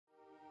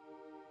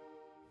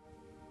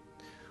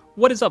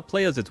What is up,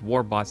 players? It's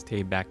War Boss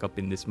Tay back up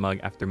in this mug.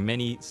 After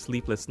many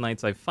sleepless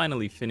nights, I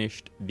finally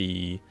finished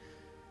the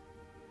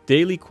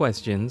daily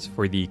questions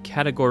for the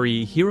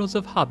category Heroes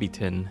of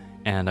Hobbyton,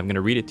 and I'm going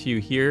to read it to you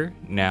here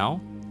now.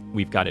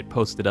 We've got it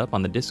posted up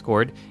on the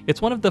Discord.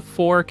 It's one of the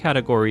 4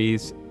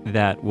 categories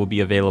that will be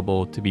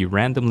available to be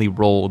randomly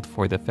rolled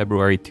for the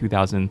February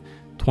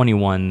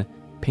 2021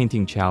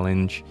 painting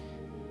challenge.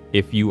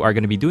 If you are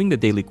going to be doing the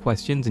daily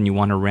questions and you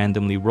want to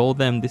randomly roll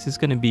them, this is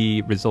going to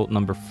be result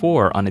number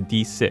 4 on a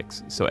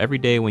D6. So every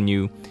day when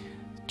you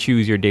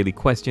choose your daily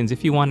questions,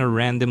 if you want to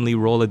randomly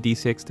roll a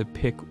D6 to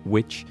pick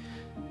which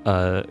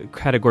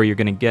category you're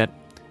going to get,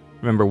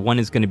 remember 1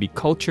 is going to be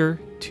culture,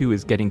 2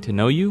 is getting to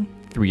know you,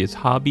 3 is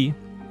hobby,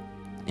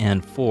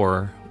 and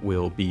 4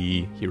 will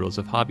be Heroes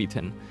of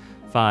Hobbyton.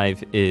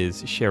 5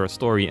 is share a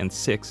story, and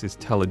 6 is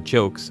tell a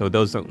joke. So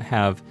those don't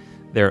have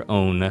their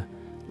own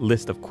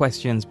list of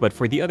questions, but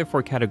for the other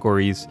 4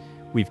 categories,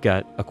 we've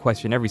got a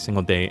question every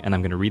single day, and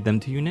I'm going to read them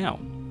to you now.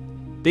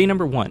 Day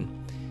number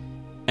 1.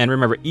 And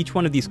remember, each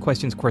one of these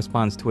questions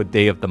corresponds to a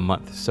day of the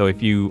month. So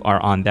if you are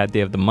on that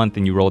day of the month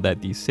and you roll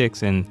that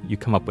D6 and you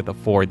come up with a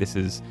 4, this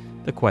is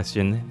the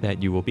question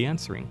that you will be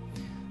answering.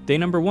 Day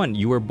number 1.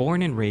 You were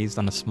born and raised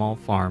on a small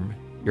farm.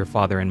 Your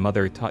father and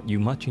mother taught you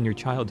much in your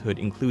childhood,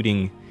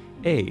 including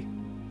A.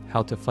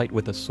 How to fight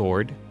with a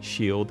sword,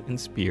 shield, and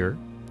spear.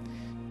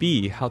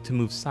 B. How to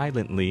move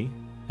silently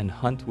and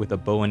hunt with a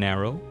bow and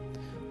arrow.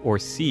 Or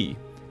C.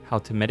 How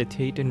to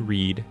meditate and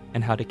read,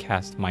 and how to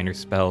cast minor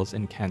spells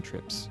and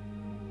cantrips.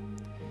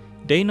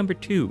 Day number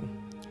 2.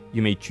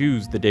 You may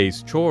choose the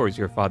day's chores,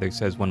 your father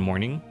says one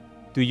morning.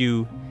 Do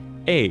you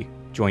A.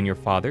 Join your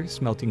father,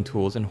 smelting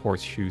tools and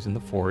horseshoes in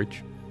the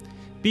forge?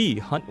 B.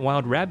 Hunt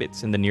wild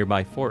rabbits in the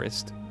nearby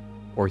forest?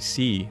 Or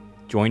C.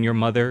 Join your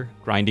mother,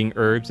 grinding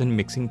herbs and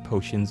mixing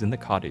potions in the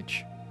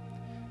cottage?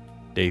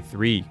 Day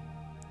 3.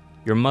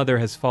 Your mother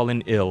has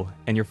fallen ill,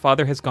 and your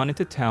father has gone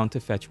into town to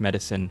fetch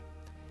medicine.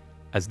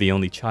 As the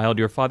only child,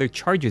 your father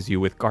charges you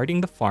with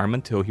guarding the farm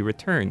until he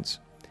returns.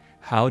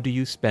 How do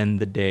you spend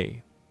the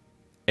day?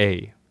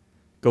 A.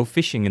 Go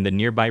fishing in the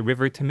nearby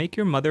river to make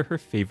your mother her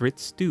favorite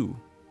stew.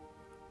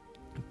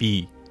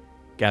 B.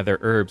 Gather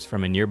herbs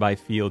from a nearby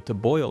field to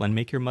boil and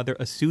make your mother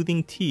a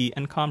soothing tea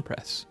and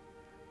compress.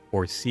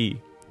 Or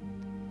C.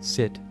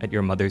 Sit at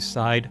your mother's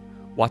side,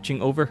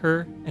 watching over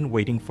her and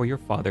waiting for your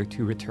father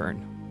to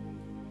return.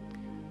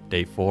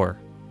 Day 4.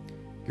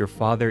 Your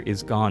father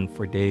is gone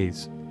for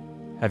days.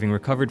 Having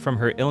recovered from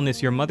her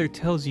illness, your mother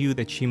tells you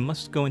that she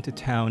must go into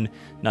town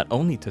not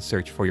only to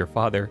search for your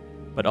father,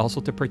 but also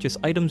to purchase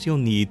items you'll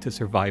need to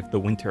survive the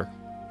winter.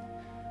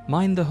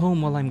 Mind the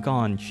home while I'm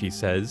gone, she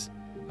says.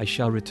 I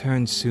shall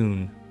return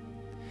soon.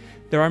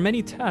 There are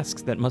many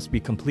tasks that must be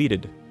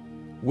completed.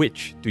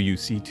 Which do you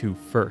see to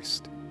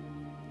first?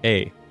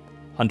 A.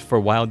 Hunt for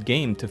wild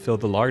game to fill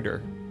the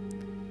larder.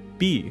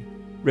 B.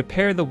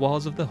 Repair the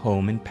walls of the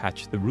home and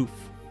patch the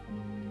roof.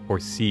 Or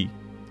C.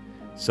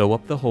 Sew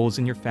up the holes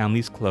in your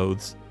family's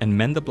clothes and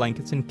mend the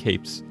blankets and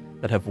capes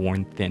that have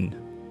worn thin.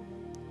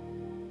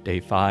 Day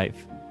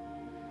 5.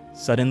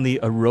 Suddenly,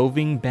 a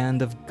roving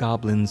band of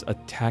goblins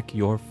attack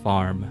your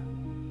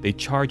farm. They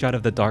charge out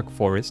of the dark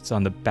forests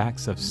on the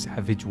backs of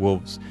savage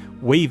wolves,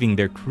 waving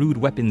their crude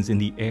weapons in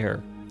the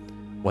air.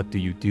 What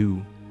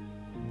do?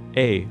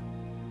 A.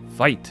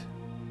 Fight.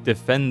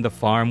 Defend the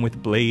farm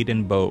with blade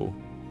and bow.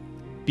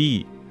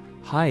 B.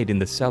 Hide in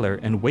the cellar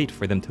and wait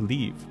for them to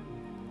leave.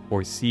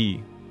 Or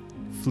C.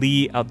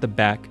 Flee out the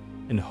back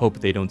and hope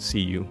they don't see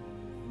you.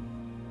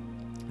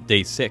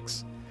 Day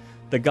 6.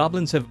 The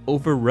goblins have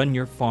overrun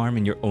your farm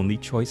and your only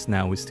choice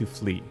now is to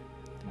flee.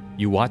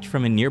 You watch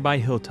from a nearby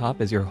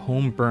hilltop as your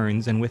home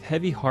burns, and with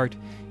heavy heart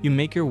you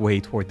make your way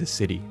toward the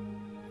city.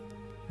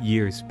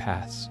 Years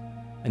pass,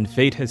 and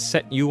fate has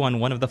set you on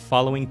one of the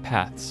following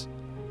paths.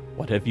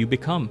 What have you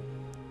become?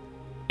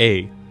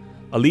 A.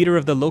 A leader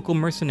of the local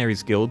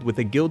mercenaries guild with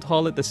a guild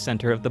hall at the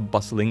center of the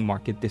bustling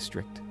market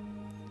district.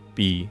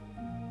 B.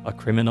 A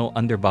criminal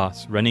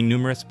underboss running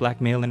numerous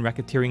blackmail and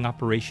racketeering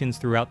operations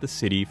throughout the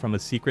city from a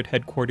secret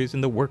headquarters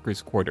in the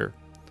workers' quarter.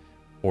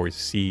 Or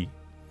C.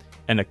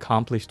 An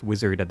accomplished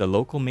wizard at the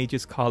local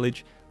mages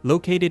college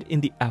located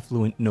in the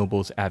affluent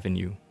Nobles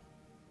Avenue.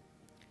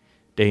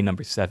 Day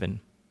number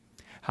 7.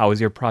 How is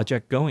your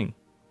project going?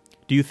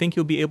 Do you think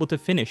you'll be able to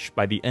finish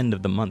by the end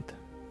of the month?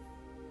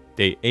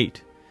 Day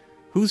 8.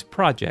 Whose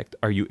project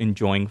are you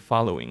enjoying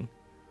following?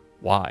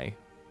 Why?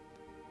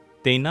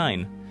 Day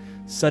 9.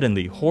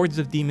 Suddenly, hordes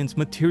of demons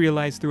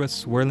materialize through a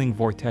swirling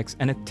vortex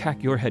and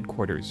attack your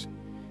headquarters.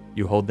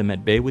 You hold them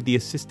at bay with the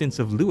assistance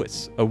of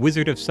Lewis, a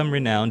wizard of some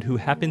renown who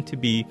happened to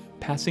be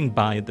passing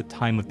by at the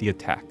time of the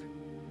attack.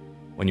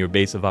 When your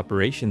base of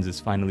operations is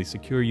finally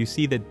secure, you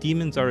see that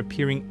demons are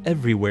appearing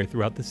everywhere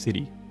throughout the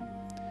city.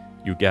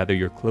 You gather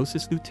your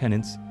closest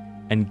lieutenants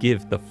and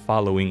give the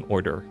following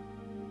order.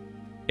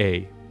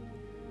 A.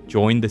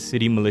 Join the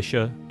city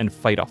militia and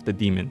fight off the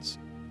demons.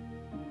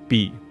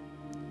 B.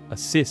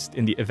 Assist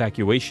in the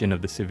evacuation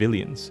of the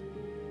civilians.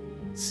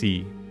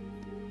 C.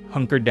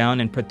 Hunker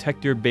down and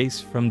protect your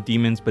base from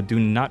demons, but do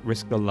not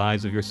risk the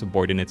lives of your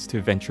subordinates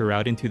to venture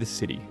out into the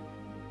city.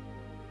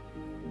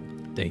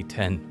 Day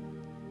 10.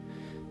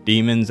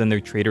 Demons and their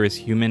traitorous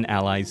human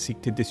allies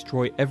seek to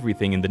destroy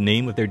everything in the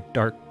name of their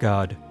dark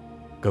god,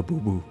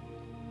 Gabubu.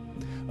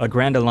 A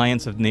grand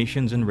alliance of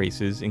nations and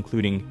races,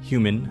 including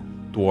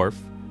human, dwarf,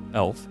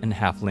 elf, and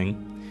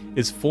halfling,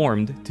 is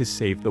formed to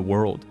save the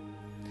world.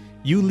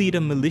 You lead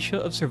a militia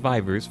of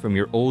survivors from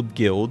your old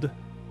guild,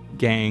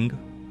 gang,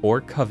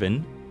 or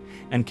coven,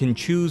 and can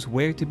choose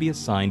where to be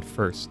assigned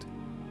first.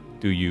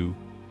 Do you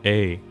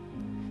A.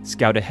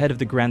 Scout ahead of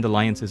the Grand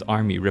Alliance's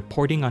army,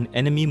 reporting on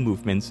enemy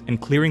movements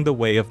and clearing the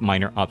way of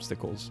minor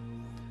obstacles.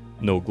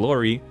 No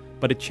glory,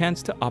 but a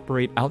chance to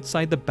operate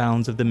outside the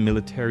bounds of the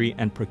military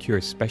and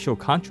procure special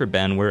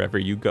contraband wherever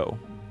you go.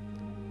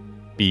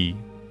 B.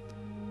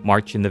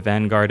 March in the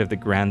vanguard of the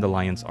Grand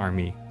Alliance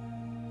army.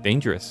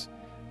 Dangerous,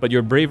 but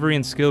your bravery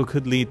and skill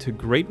could lead to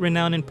great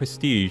renown and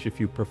prestige if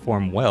you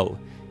perform well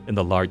in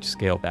the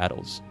large-scale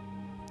battles.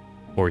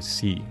 Or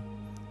C.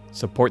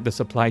 Support the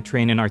supply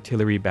train and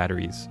artillery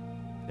batteries.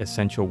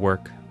 Essential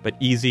work, but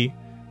easy,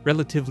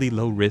 relatively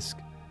low risk,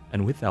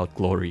 and without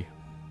glory.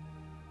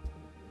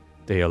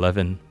 Day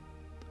 11.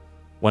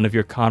 One of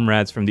your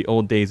comrades from the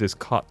old days is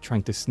caught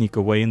trying to sneak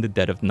away in the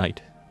dead of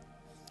night.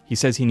 He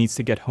says he needs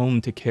to get home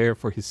to care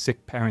for his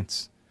sick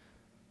parents.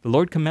 The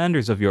Lord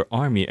Commanders of your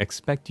army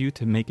expect you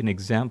to make an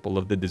example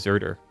of the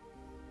deserter.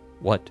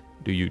 What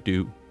do you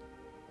do?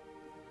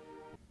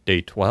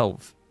 Day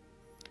 12.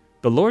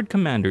 The Lord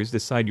Commanders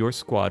decide your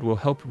squad will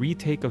help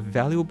retake a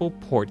valuable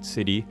port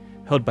city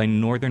held by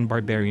northern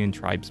barbarian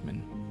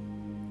tribesmen.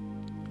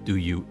 Do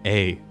you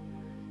A.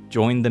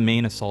 Join the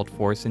main assault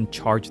force and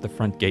charge the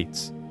front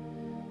gates?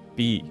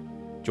 B.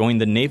 Join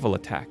the naval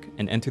attack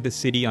and enter the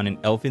city on an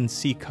elven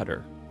sea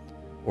cutter?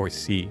 Or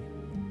C.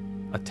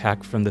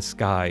 Attack from the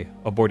sky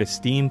aboard a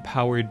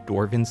steam-powered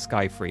dwarven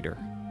sky freighter?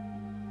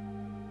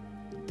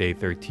 Day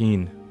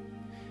 13.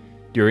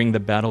 During the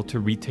battle to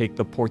retake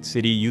the port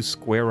city, you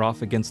square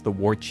off against the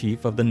war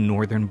chief of the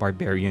northern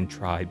barbarian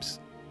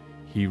tribes.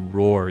 He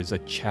roars a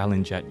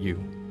challenge at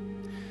you.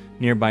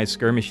 Nearby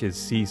skirmishes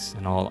cease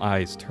and all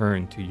eyes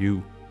turn to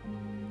you.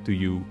 Do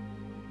you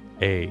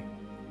A.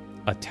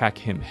 Attack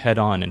him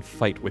head-on and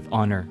fight with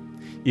honor,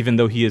 even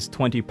though he is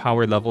 20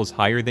 power levels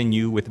higher than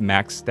you with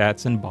max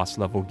stats and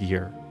boss-level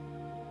gear?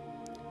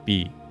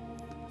 B.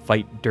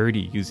 Fight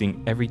dirty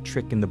using every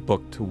trick in the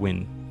book to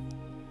win?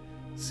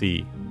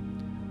 C.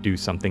 Do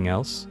something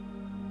else?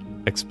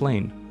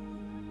 Explain.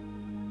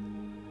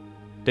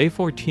 Day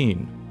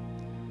 14.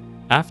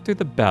 After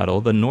the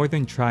battle, the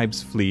northern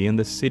tribes flee and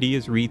the city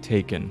is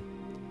retaken.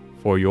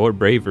 For your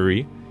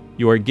bravery,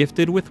 you are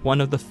gifted with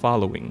one of the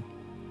following.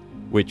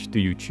 Which do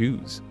you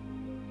choose?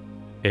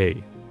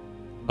 A.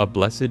 A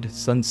blessed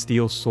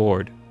sunsteel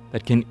sword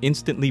that can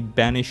instantly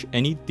banish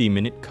any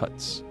demon it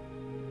cuts.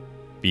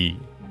 B.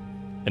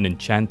 An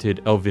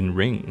enchanted elven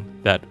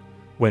ring that,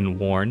 when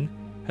worn,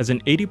 has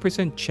an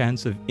 80%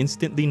 chance of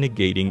instantly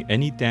negating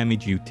any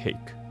damage you take.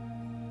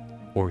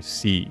 Or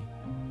C.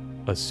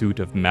 A suit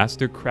of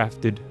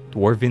master-crafted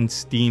dwarven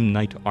steam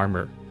knight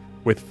armor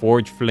with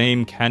forged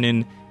flame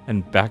cannon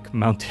and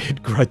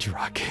back-mounted grudge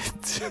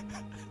rockets.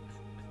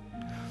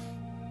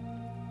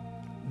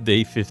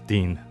 Day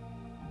 15.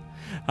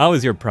 How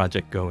is your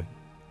project going?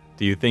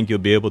 Do you think you'll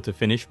be able to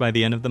finish by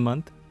the end of the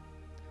month?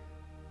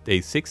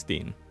 Day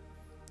 16.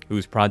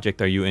 Whose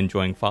project are you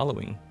enjoying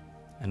following,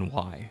 and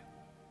why?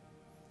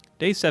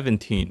 Day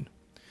 17.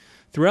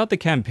 Throughout the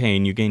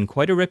campaign, you gain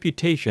quite a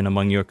reputation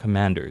among your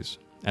commanders,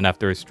 and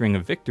after a string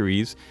of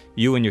victories,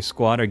 you and your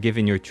squad are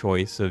given your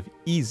choice of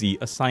easy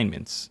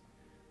assignments.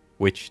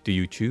 Which do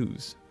you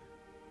choose?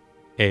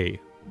 A.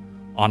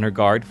 Honor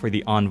Guard for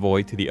the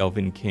envoy to the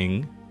Elven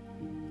King.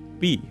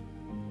 B.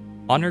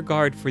 Honor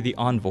Guard for the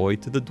envoy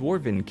to the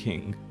Dwarven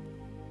King.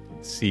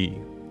 C.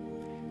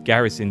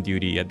 Garrison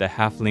duty at the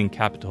Halfling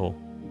capital,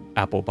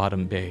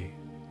 Applebottom Bay.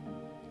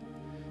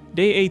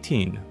 Day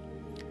 18.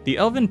 The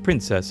Elven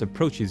Princess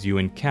approaches you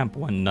in camp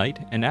one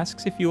night and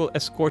asks if you will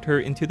escort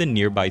her into the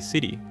nearby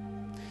city.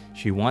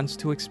 She wants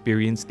to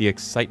experience the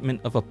excitement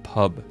of a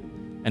pub,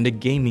 and a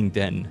gaming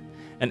den,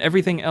 and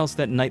everything else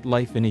that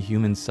nightlife in a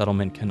human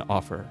settlement can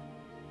offer.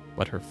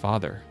 But her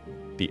father,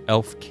 the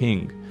Elf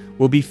King,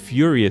 will be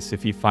furious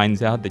if he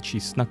finds out that she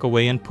snuck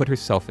away and put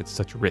herself at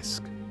such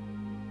risk.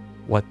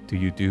 What do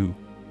you do?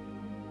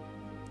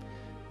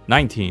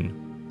 19.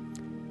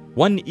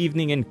 One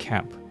evening in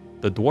camp,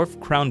 the Dwarf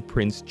Crown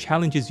Prince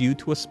challenges you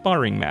to a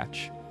sparring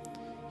match.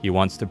 He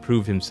wants to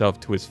prove himself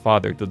to his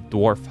father, the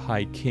Dwarf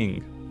High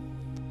King.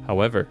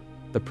 However,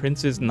 the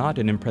prince is not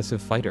an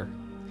impressive fighter.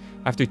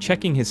 After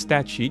checking his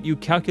stat sheet, you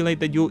calculate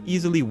that you'll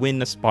easily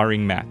win a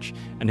sparring match,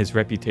 and his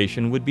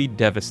reputation would be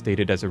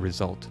devastated as a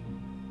result.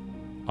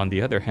 On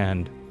the other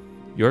hand,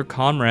 your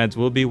comrades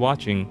will be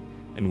watching,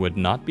 and would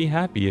not be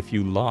happy if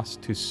you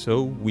lost to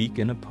so weak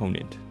an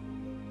opponent.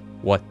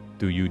 What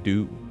do you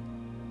do?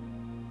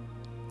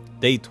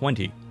 Day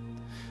 20.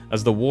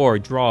 As the war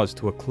draws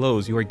to a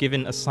close, you are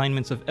given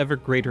assignments of ever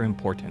greater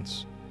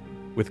importance.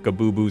 With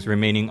Gabubu's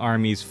remaining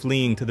armies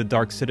fleeing to the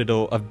dark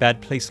citadel of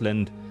Bad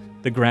Placeland,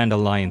 the Grand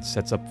Alliance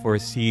sets up for a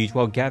siege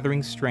while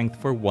gathering strength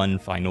for one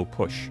final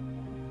push.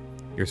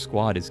 Your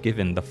squad is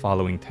given the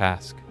following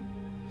task.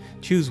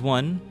 Choose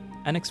one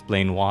and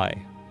explain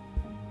why.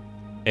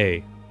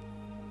 A.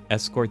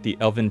 Escort the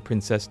Elven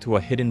Princess to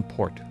a hidden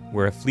port,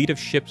 where a fleet of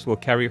ships will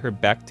carry her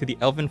back to the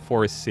Elven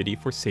Forest City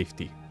for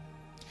safety.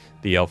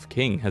 The Elf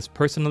King has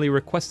personally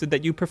requested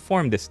that you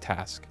perform this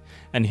task,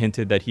 and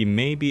hinted that he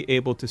may be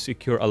able to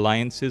secure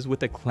alliances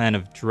with a clan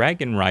of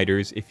dragon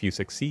riders if you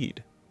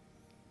succeed.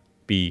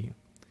 B.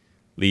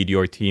 Lead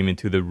your team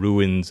into the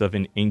ruins of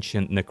an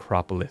ancient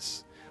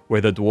necropolis,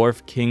 where the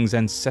Dwarf King's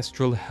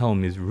ancestral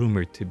helm is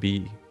rumored to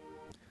be.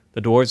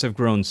 The dwarves have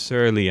grown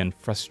surly and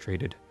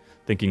frustrated,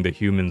 thinking the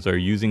humans are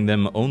using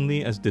them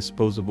only as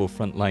disposable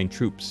frontline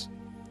troops.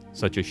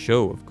 Such a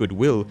show of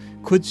goodwill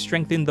could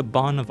strengthen the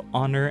bond of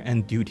honor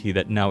and duty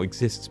that now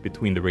exists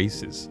between the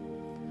races.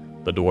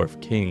 The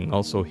Dwarf King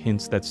also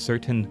hints that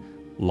certain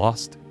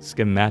lost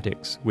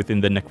schematics within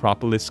the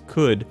necropolis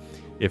could,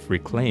 if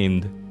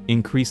reclaimed,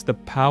 increase the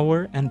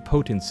power and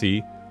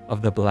potency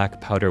of the black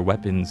powder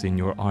weapons in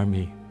your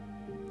army.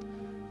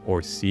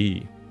 Or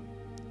C.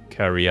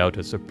 Carry out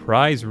a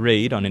surprise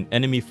raid on an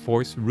enemy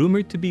force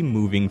rumored to be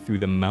moving through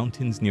the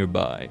mountains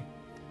nearby.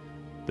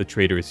 The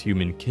traitorous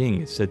human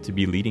king is said to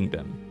be leading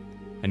them,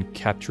 and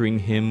capturing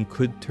him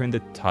could turn the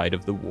tide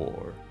of the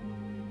war.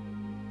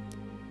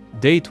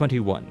 Day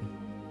 21.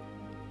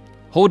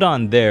 Hold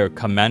on there,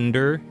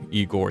 Commander,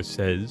 Igor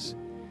says.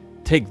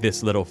 Take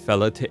this little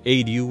fella to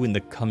aid you in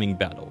the coming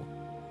battle.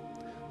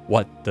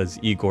 What does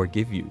Igor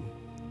give you?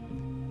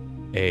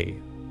 A.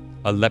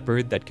 A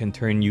leopard that can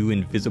turn you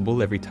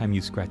invisible every time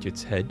you scratch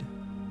its head.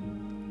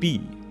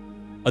 B.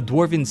 A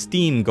dwarven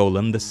steam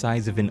golem the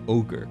size of an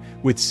ogre,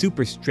 with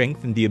super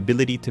strength and the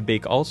ability to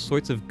bake all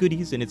sorts of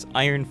goodies in its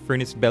iron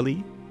furnace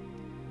belly.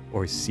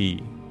 Or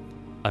C.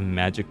 A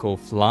magical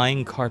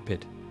flying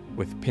carpet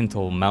with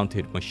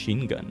pintle-mounted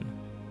machine gun.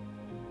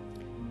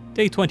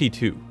 Day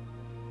 22.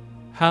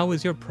 How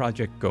is your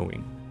project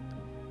going?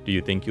 Do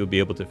you think you'll be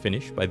able to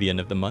finish by the end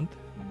of the month?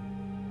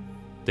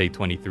 Day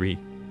 23.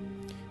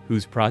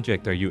 Whose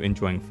project are you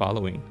enjoying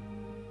following?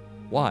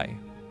 Why?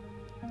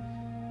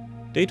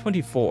 Day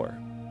 24.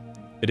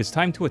 It is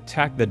time to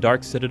attack the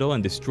Dark Citadel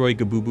and destroy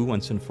Gabubu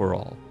once and for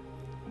all.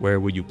 Where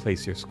will you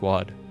place your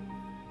squad?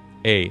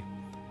 A.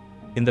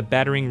 In the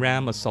battering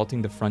ram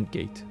assaulting the front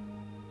gate.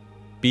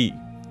 B.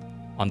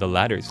 On the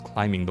ladders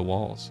climbing the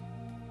walls.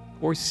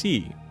 Or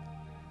C.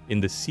 In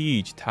the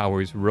siege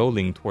towers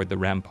rolling toward the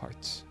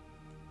ramparts.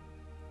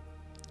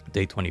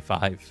 Day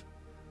 25.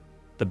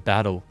 The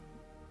battle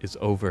is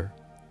over,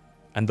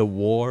 and the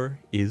war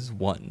is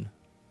won.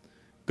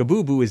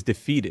 Gabubu is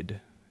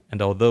defeated,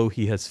 and although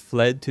he has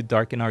fled to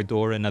darken our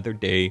door another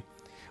day,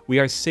 we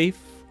are safe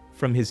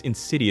from his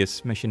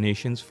insidious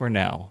machinations for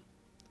now.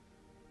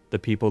 The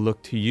people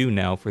look to you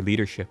now for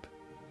leadership.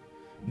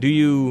 Do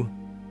you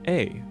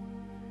A.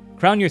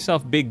 Crown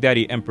yourself Big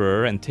Daddy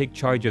Emperor and take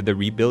charge of the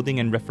rebuilding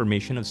and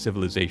reformation of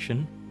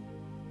civilization?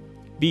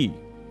 B.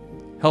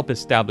 Help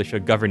establish a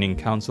governing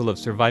council of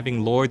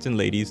surviving lords and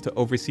ladies to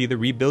oversee the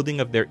rebuilding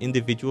of their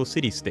individual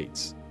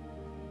city-states?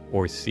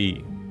 Or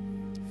C.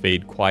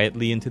 Fade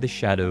quietly into the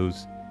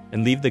shadows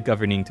and leave the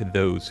governing to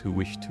those who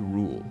wish to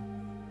rule?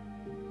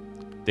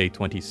 Day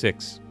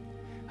 26.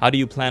 How do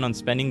you plan on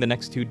spending the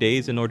next 2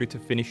 days in order to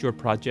finish your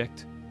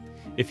project?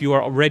 If you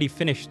are already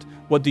finished,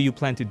 what do you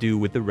plan to do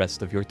with the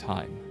rest of your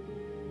time?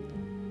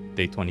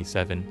 Day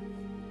 27.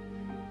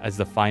 As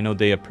the final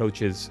day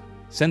approaches,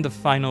 send the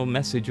final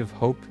message of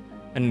hope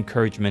and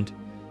encouragement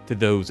to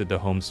those at the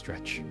home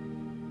stretch.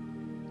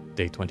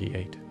 Day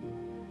 28.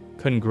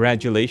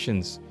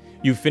 Congratulations!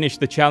 You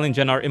finished the challenge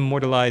and are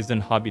immortalized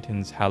in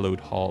Hobbyton's hallowed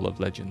Hall of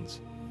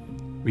Legends.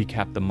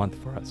 Recap the month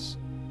for us.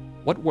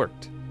 What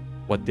worked?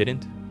 What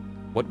didn't?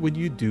 What would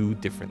you do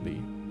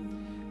differently?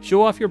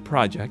 Show off your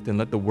project and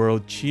let the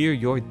world cheer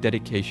your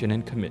dedication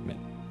and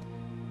commitment.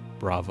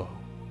 Bravo.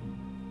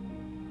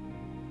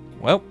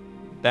 Well,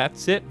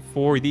 that's it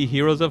for the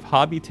Heroes of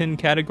Hobbyton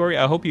category.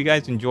 I hope you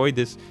guys enjoyed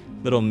this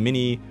little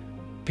mini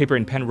paper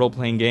and pen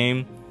role-playing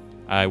game.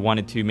 I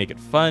wanted to make it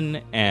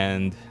fun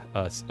and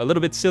a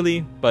little bit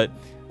silly, but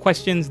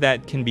questions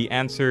that can be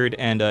answered.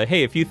 And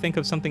hey, if you think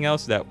of something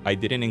else that I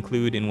didn't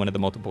include in one of the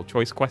multiple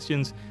choice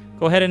questions,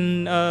 go ahead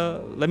and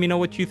let me know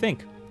what you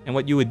think and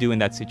what you would do in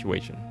that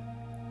situation.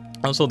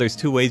 Also, there's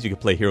 2 ways you could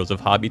play Heroes of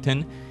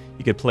Hobbyton.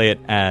 You could play it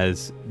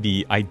as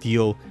the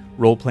ideal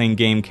role-playing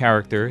game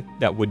character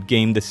that would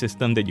game the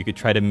system, that you could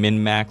try to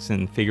min-max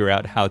and figure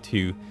out how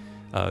to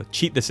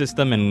cheat the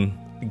system and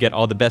get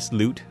all the best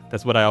loot.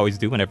 That's what I always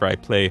do whenever I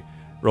play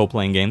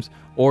role-playing games.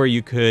 Or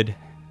you could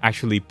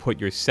actually put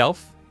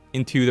yourself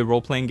into the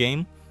role-playing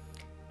game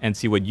and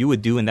see what you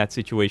would do in that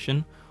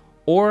situation.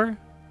 Or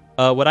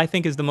what I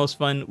think is the most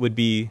fun would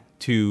be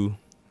to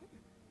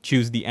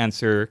choose the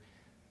answer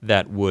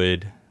that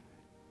would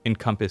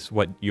encompass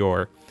what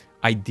your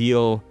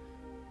ideal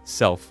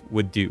self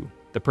would do,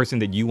 the person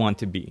that you want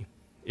to be.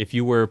 If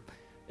you were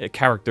a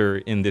character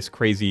in this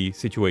crazy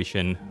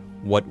situation,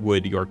 what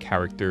would your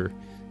character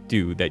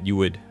do that you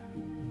would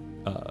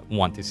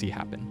want to see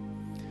happen?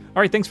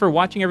 All right, thanks for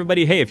watching,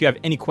 everybody. Hey, if you have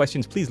any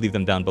questions, please leave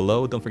them down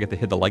below. Don't forget to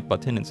hit the like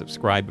button and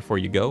subscribe before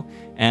you go.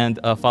 And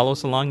follow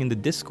us along in the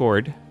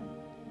Discord,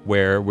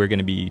 where we're going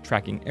to be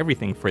tracking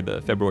everything for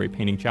the February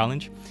Painting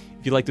Challenge.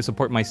 If you'd like to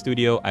support my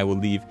studio, I will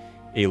leave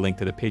a link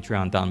to the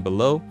Patreon down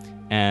below.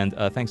 And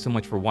thanks so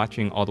much for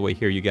watching all the way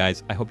here, you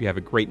guys. I hope you have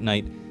a great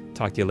night.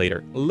 Talk to you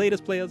later.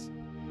 Latest, players.